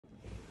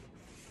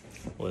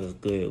What's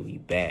good? We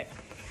back.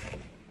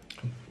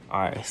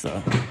 Alright,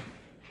 so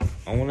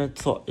I want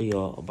to talk to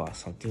y'all about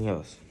something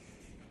else.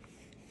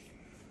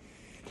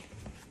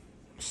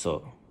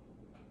 So,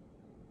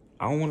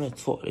 I want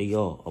to talk to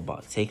y'all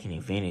about taking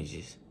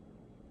advantages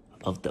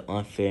of the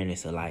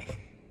unfairness of life.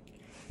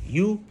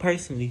 You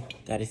personally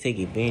got to take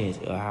advantage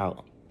of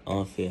how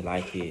unfair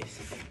life is.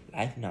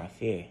 Life not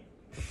fair.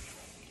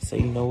 So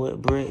you know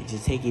what, bruh?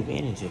 Just take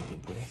advantage of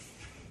it,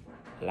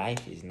 bruh.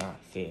 Life is not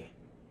fair.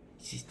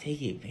 Just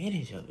take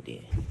advantage of it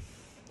then.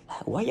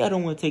 Why y'all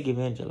don't want to take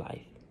advantage of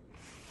life?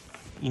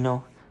 You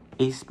know,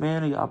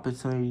 expand your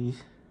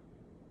opportunities.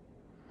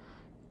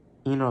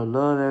 You know,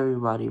 love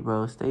everybody,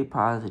 bro. Stay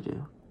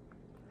positive.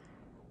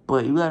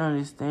 But you gotta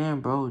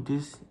understand, bro.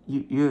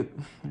 You're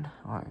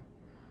alright.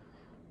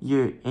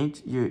 You're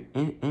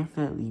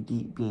infinitely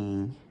deep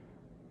being.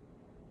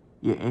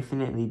 You're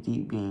infinitely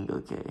deep being.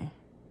 Okay.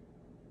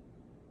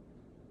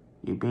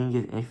 Your being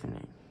is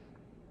infinite.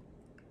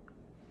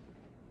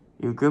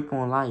 Your grip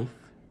on life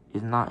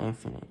is not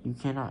infinite.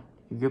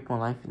 Your grip on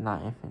life is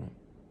not infinite.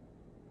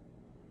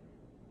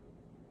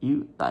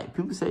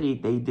 People say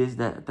they this,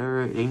 that,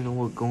 third, they know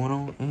what's going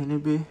on in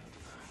it, bit.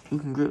 You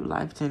can grip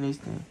life to an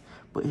extent.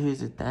 But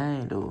here's the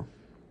thing, though.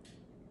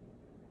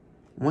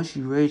 Once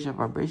you raise your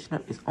vibration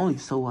up, it's only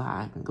so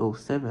high I can go.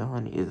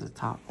 700 is the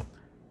top.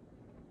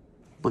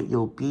 But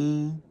your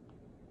being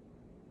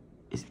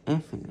is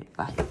infinite.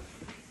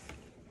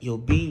 Your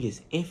being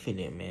is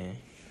infinite, man.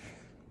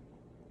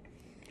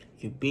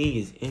 Your being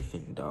is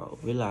infinite, dog.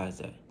 Realize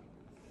that.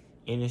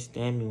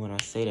 Understand me when I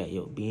say that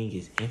your being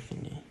is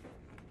infinite.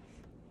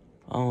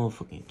 I don't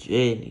fucking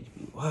dread need to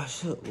be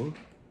washed up, bro.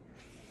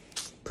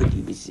 Put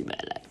these bitches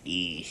back like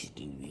this.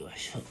 Need to be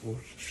washed up, bro.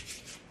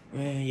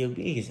 Man, your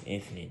being is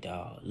infinite,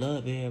 dog.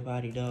 Love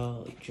everybody,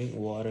 dog. Drink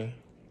water.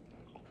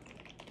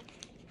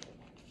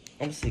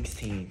 I'm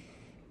 16.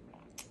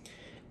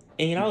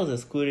 And I was at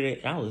school today,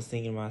 and I was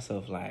thinking to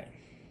myself, like,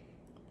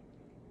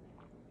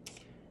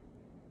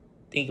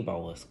 think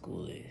about what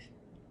school is.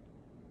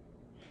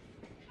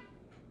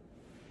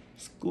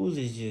 School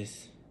is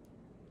just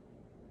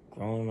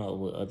growing up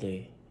with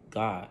other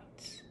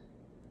gods.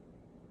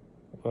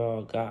 We're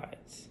all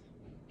gods.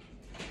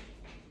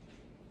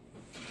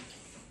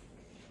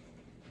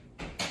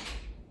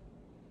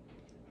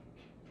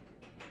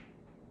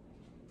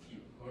 You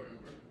recording,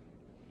 bro?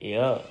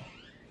 Yeah.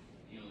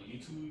 You on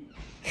YouTube?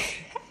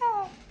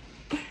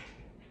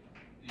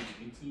 You on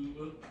YouTube,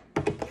 bro?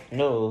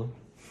 No.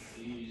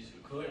 You just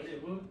recording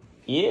it, bro?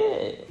 Yeah.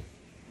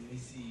 Let me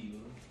see,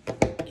 bro.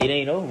 It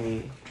ain't over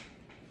with.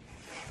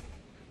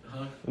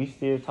 Huh? We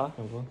still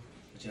talking, bro.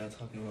 What y'all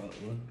talking about,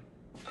 bro?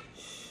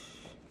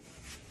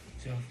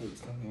 What y'all folks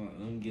talking about?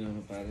 Let me get on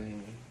up out of here,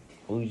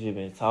 bro. We just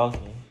been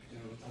talking. What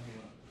y'all talking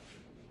about?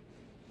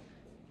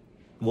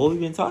 What we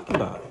been talking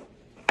about?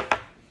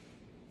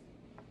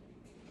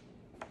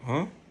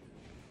 Huh?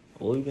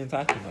 What we been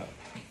talking about?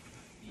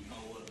 You know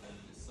what, man?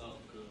 It's salt,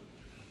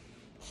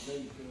 cuz.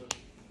 Late, cuz.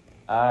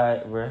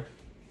 Alright, bro.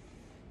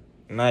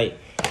 Night.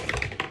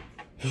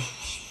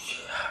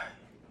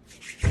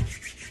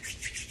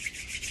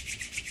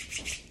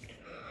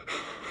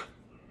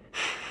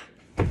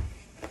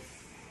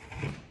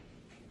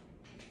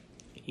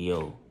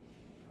 Yo,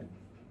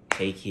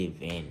 take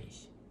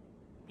advantage,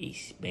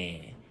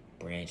 expand,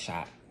 branch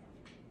out.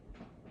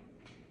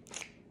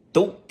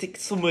 Don't take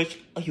so much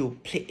of your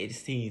plate at the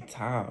same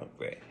time,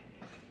 bruh.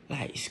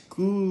 Like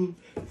school,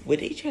 what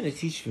they trying to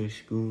teach you in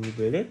school,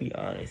 bro, let's be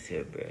honest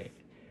here, bruh.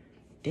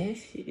 That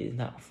shit is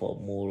not for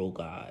mortal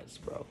gods,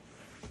 bro.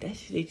 That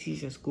shit they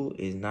teach in school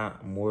is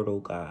not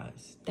mortal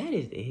gods. That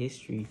is the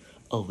history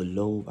of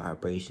low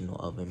vibrational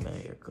of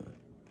America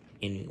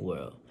in the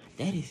world.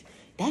 That is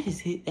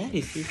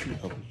history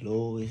of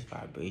lowest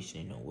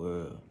vibration in the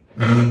world.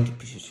 To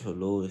push you to your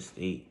lowest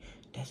state.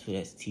 That's what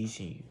that's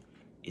teaching you.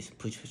 It's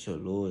push you to your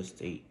lowest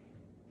state.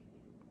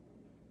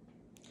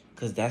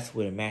 Cause that's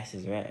where the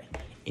masses are at.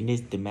 And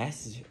the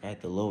masses are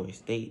at the lower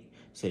state.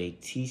 So they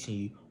teaching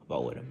you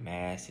about where the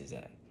masses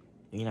at.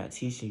 They're not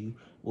teaching you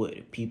what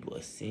the people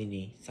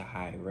ascending to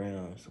high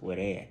realms, where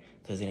they at.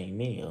 Cause it ain't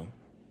many of them.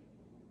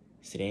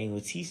 So they ain't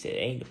gonna teach that. It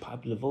ain't the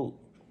popular vote.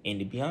 And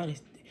to be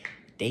honest,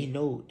 they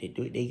know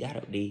they got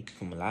up there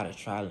from a lot of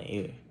trial and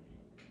error.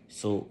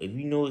 So if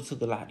you know it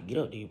took a lot to get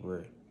up there,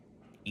 bro,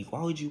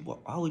 why would you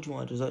want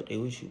to just up there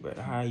with you, bro?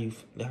 The higher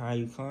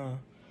you climb,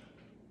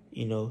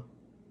 you know,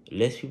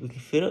 less people can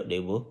fit up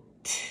there, bro.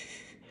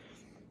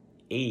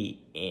 Hey,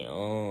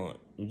 and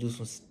we do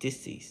some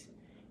statistics.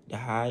 The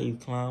higher you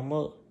climb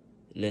up,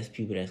 less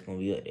people that's gonna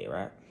be up there,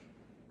 right?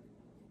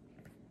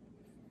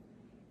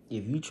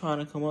 If you trying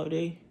to come up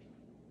there,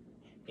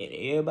 and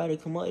everybody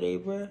come up there,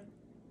 bro,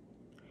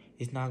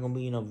 it's not gonna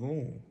be enough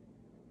room.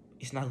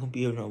 It's not gonna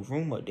be enough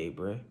room up there,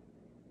 bro.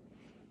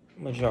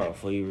 I'm gonna draw it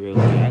for you real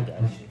quick. I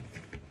got you.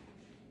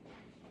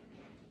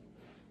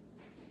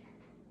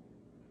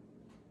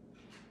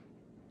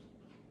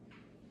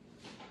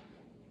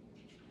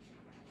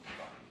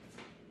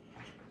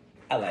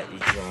 I like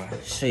this draw.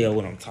 Show you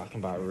what I'm talking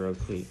about real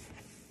quick.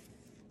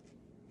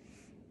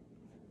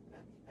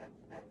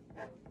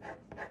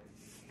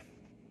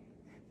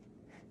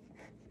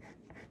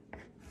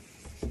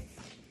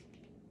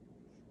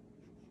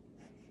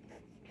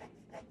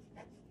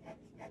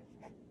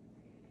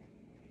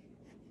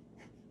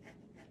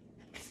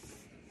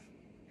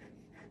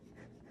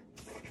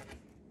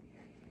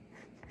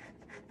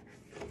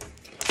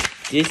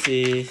 This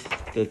is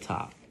the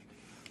top.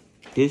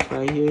 This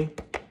right here.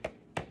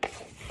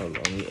 Hold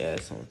on, let me add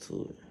something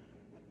to it.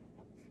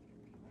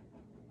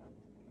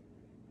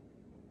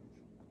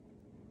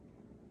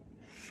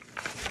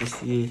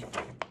 This is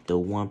the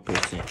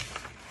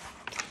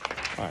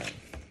 1%. Alright.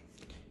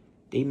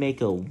 They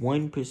make a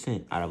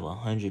 1% out of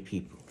 100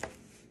 people.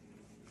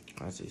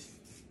 I'm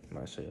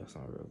gonna show y'all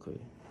something real quick.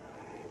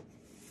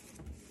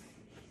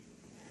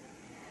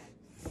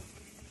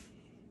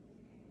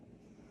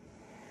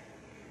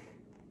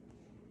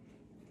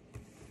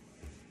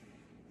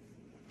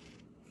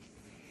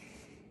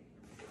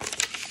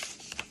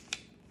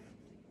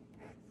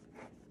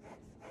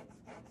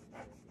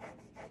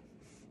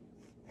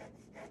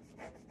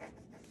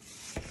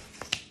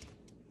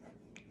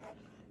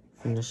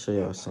 I'm gonna show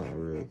y'all something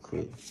real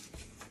quick.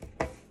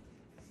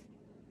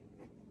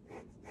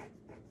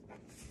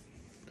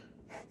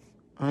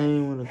 I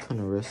ain't wanna come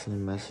to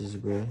wrestling matches,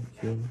 bro. You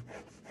feel me?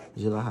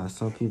 Just like how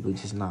some people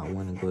just not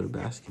want to go to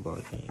basketball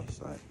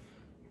games. Like,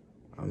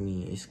 I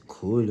mean, it's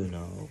cool and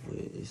all, but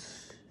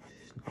it's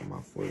not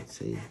my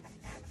forte. You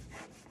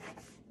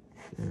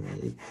know,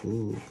 it's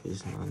cool, but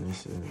it's not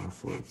necessarily my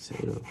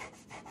forte though.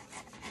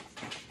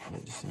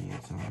 At the same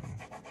time,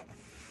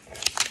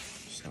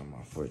 it's not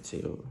my forte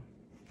though.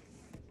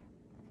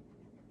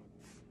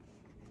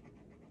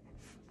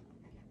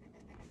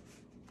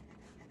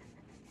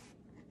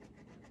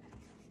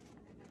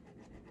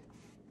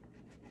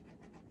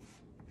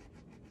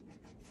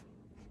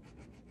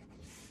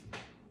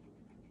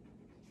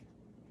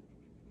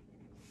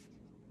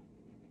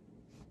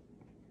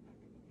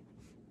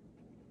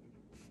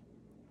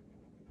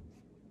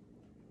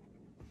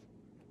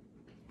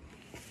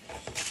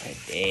 Like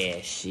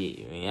that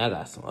shit, man. I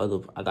got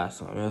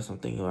something else I'm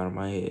thinking about in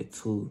my head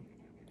too.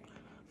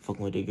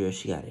 Fucking with the girl,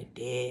 she got a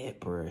dad,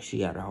 bruh. She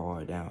got her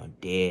hard down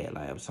dad.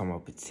 Like, I'm talking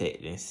about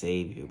protect and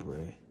savior,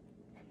 bruh.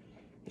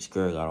 This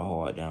girl got a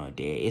hard down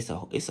dad. It's a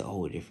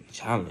whole different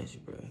challenge,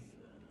 bruh.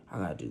 I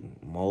gotta do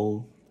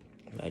more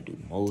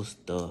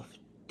stuff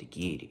to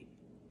get it.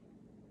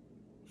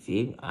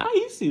 Feel me? I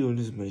used to do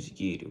this much to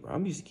get it, bro.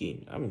 I'm used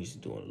to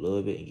doing a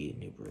little bit and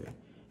getting it, bro.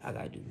 I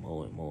gotta do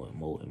more and more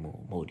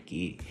to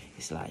get it.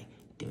 It's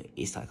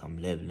like I'm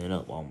leveling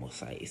up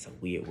almost. Like it's a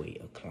weird way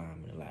of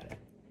climbing the ladder.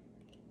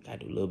 Gotta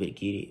do a little bit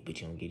to get it,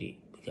 but you don't get it.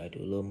 But you gotta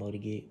do a little more to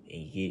get it,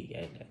 and you get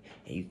it,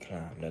 and you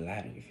climb the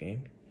ladder. You feel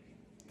me?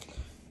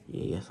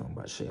 Yeah, that's what I'm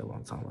about to show you what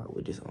I'm talking about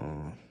with this. I'm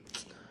gonna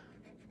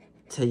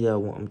tell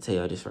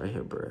y'all this right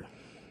here, bro.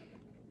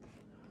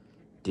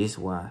 This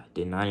why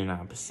the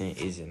 99%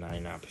 is the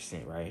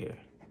 99% right here.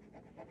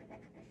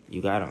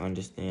 You gotta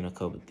understand a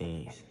couple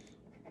things.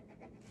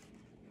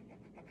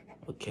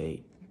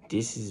 Okay,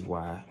 this is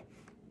why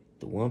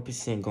the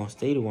 1% gonna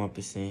stay the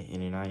 1%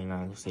 and the 99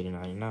 gonna stay the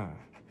 99.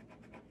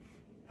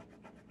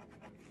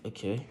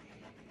 Okay?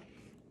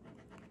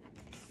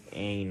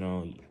 And, you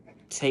know,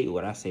 take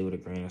what I say with a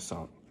grain of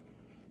salt,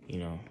 you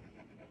know.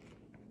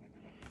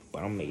 But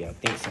I'm gonna make y'all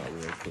think something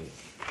real quick.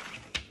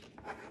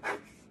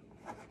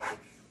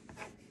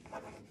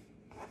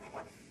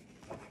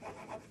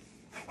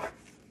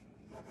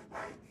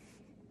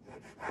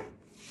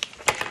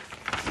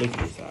 Look at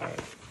this, alright.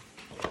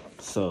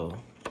 So,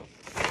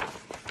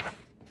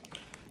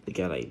 look at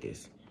it like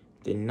this.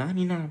 The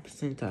 99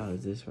 percentile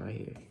is this right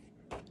here.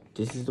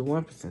 This is the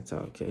 1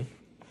 percentile, okay?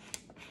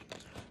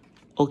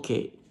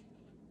 Okay.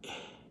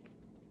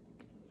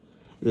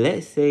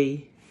 Let's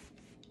say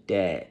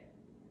that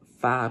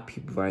 5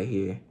 people right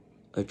here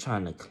are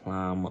trying to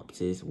climb up to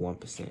this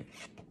 1%.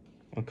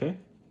 Okay?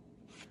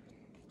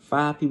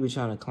 5 people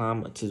trying to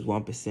climb up to this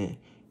 1%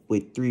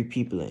 with 3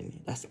 people in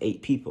it. That's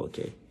 8 people,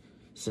 okay?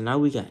 So now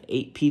we got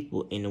 8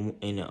 people in the 1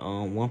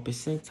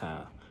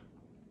 percentile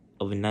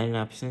of a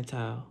 99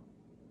 percentile,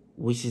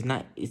 which is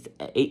not, it's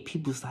 8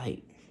 people's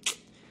like,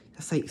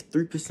 that's like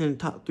 3%,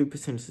 top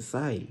 3% of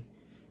society.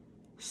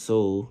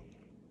 So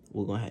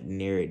we're gonna have to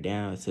narrow it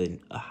down to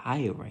a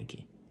higher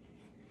ranking.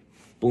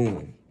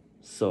 Boom.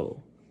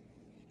 So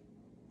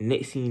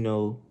next thing you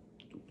know,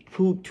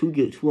 two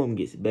of them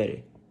gets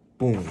better.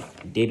 Boom.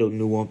 They don't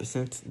know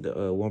 1%,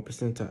 the 1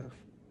 percentile.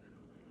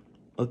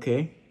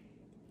 Okay.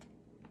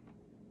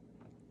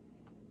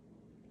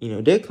 You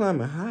know, they're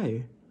climbing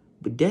higher,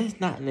 but that's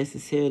not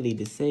necessarily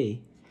to say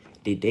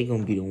that they're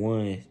gonna be the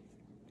ones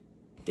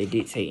that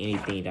dictate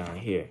anything down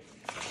here.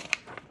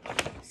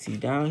 See,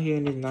 down here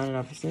in this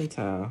 99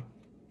 percentile,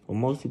 where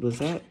most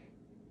people's at,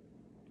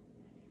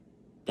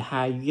 the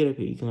higher you get up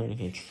here, you can learn to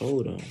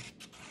control them.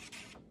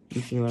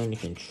 You can learn to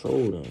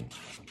control them.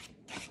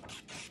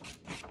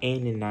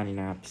 And the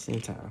 99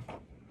 percentile.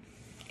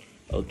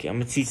 Okay, I'm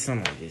gonna teach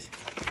something like this.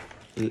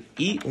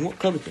 One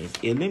couple things.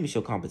 It limits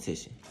your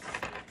competition.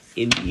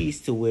 It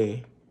leads to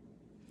where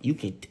you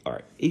can,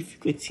 or if you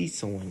could teach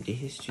someone the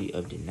history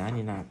of the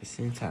 99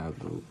 percentile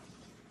group,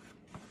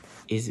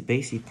 it's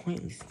basically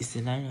pointless. It's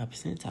the 99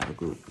 percentile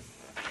group.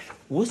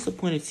 What's the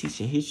point of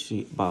teaching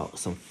history about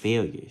some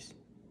failures?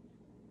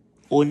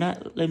 Or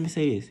not, let me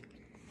say this,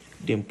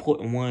 the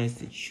important ones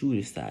that you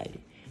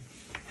decided.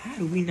 How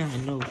do we not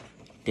know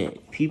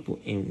that people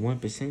in 1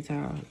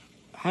 percentile,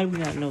 how do we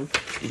not know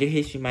that their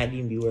history might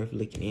even be worth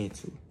looking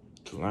into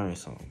to learn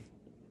something?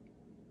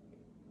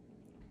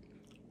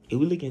 If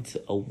we look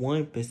into a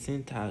 1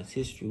 percentile's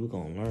history, we're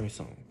going to learn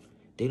something.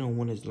 They don't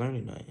want us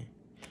learning nothing.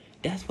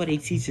 That's why they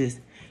teach us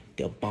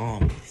the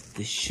bombings,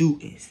 the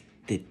shootings,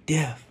 the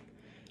death.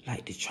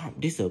 Like the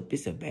Trump, this a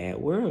bad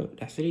world.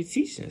 That's what they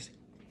teach us.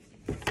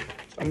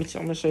 I'm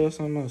gonna show you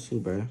something else too,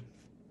 bro.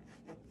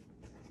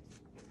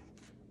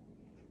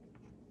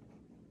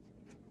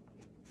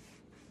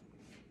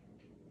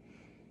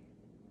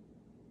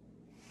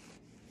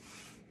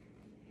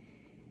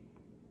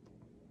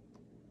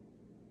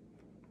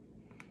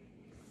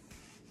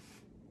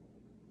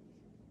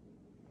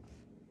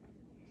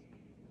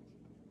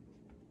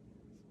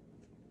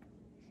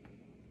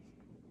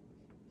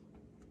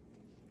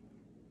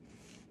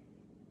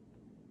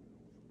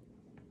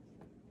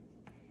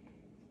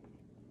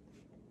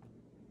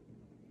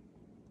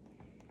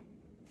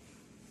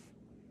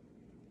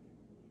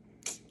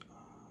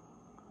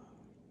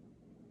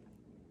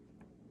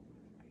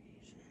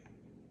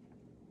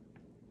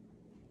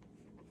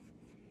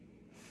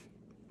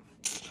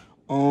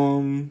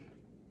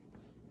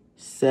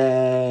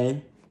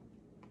 Sad,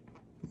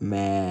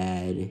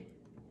 mad,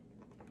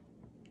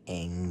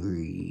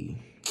 angry.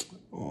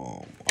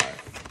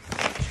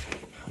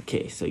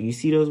 Okay, so you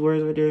see those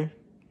words right there?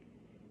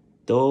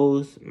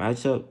 Those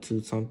match up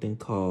to something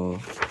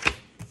called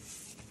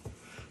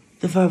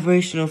the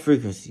vibrational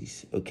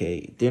frequencies.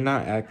 Okay, they're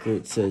not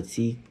accurate to a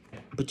T,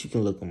 but you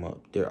can look them up.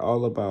 They're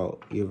all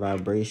about your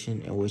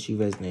vibration and what you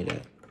resonate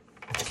at.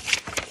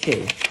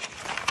 Okay,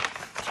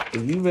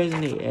 if you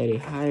resonate at a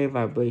higher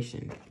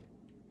vibration,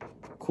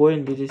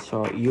 according to this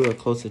chart, you are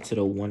closer to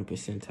the 1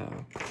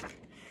 percentile.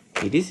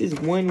 Okay, this is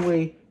one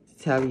way to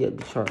tally up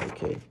the chart,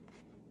 okay?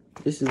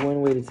 This is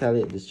one way to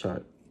tally up this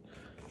chart.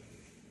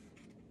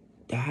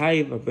 The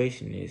higher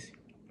vibration is,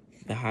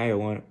 the higher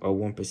 1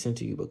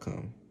 percenter you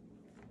become.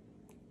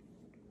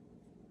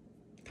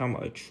 Talking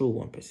about a true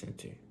 1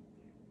 percenter.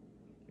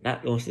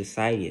 Not when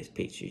society has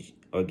pictured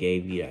or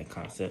gave you that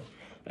concept.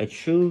 A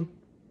true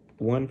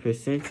 1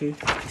 percenter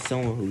is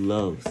someone who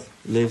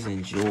lives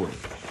in joy,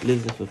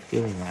 lives a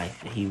fulfilling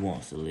life that he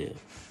wants to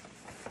live.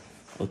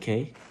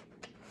 Okay?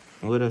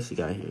 And what else we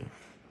got here?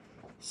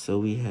 So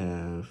we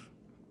have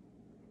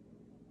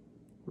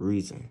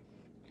reason.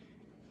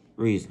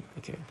 Reason,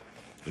 okay.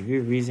 If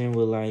you're reasoning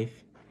with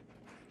life,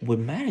 what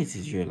matters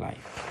is your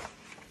life.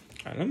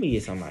 All right, let me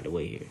get something out of the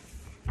way here.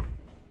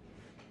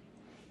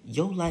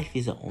 Your life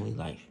is the only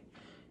life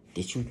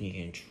that you can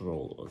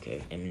control,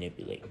 okay, and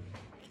manipulate.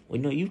 Well,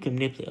 no, you can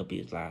manipulate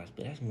other lives,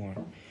 but that's more.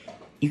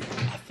 I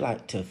feel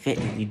like to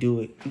effectively do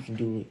it, you can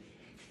do it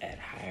at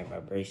higher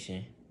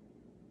vibration.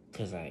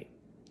 Cause like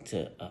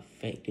to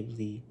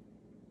effectively,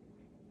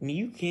 I mean,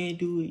 you can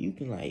do it. You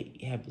can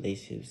like have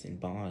relationships and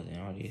bonds and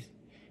all this,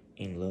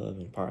 and love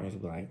and partners.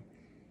 But like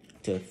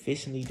to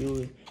efficiently do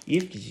it,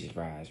 you have to just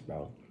rise,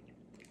 bro.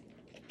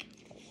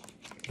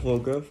 For a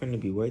girlfriend to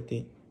be worth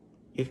it,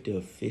 you have to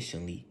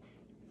efficiently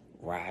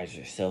rise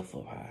yourself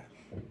up high.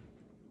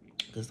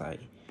 Cause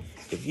like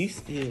if you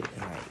still in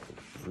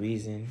like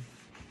reason,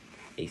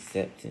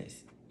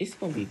 acceptance, it's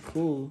gonna be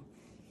cool.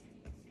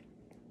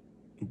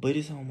 But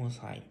it's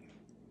almost like,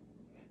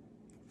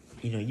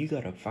 you know, you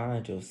gotta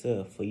find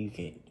yourself before you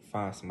can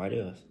find somebody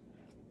else.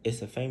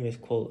 It's a famous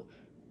quote: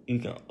 you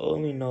can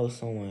only know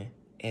someone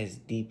as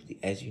deeply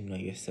as you know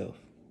yourself.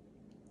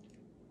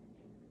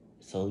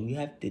 So you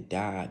have to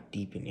dive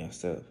deep in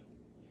yourself.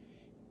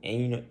 And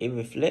you know, it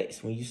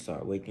reflects when you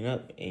start waking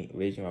up and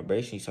raising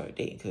vibration, you start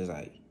dating. Cause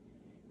like,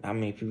 not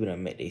many people that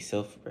met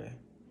themselves, bro.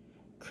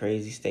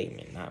 Crazy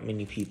statement. Not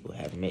many people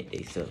have met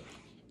themselves.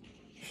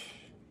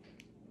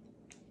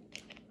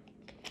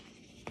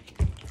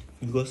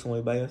 You go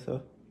somewhere by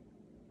yourself,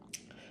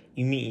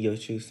 you meet your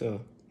true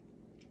self.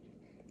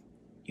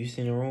 You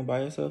sit in a room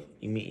by yourself,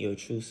 you meet your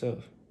true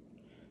self.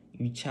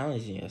 You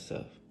challenging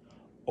yourself.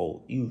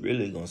 Oh, you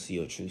really gonna see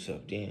your true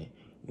self then.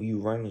 When you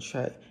run the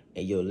track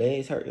and your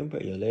legs hurting,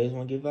 but your legs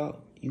won't give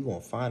out, you gonna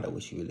find out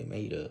what you really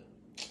made of.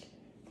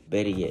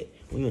 Better yet,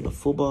 when you're in the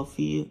football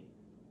field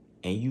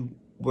and you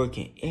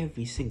working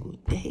every single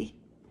day,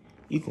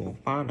 you gonna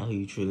find out who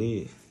you truly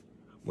is.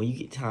 When you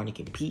get time to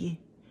compete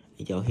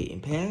and y'all hitting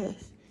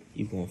pass,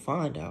 you gonna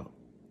find out.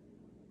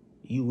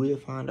 You will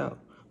find out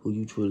who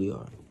you truly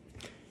are.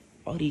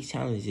 All these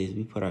challenges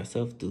we put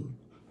ourselves through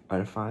are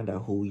to find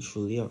out who we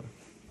truly are.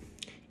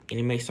 And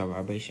it makes our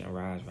vibration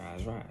rise,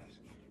 rise, rise.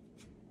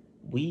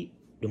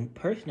 The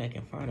person that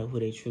can find out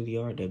who they truly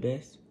are the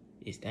best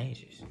is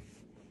dangerous.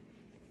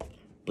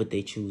 But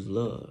they choose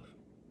love.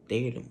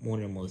 They are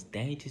one of the most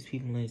dangerous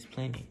people on this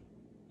planet.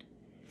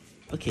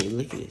 Okay,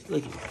 look at this.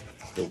 Look at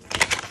this.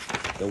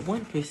 The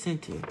 1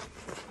 percenter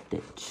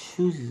that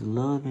chooses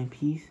love and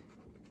peace,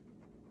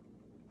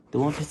 the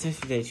 1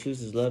 percenter that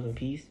chooses love and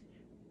peace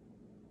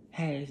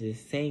has the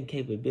same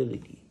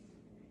capability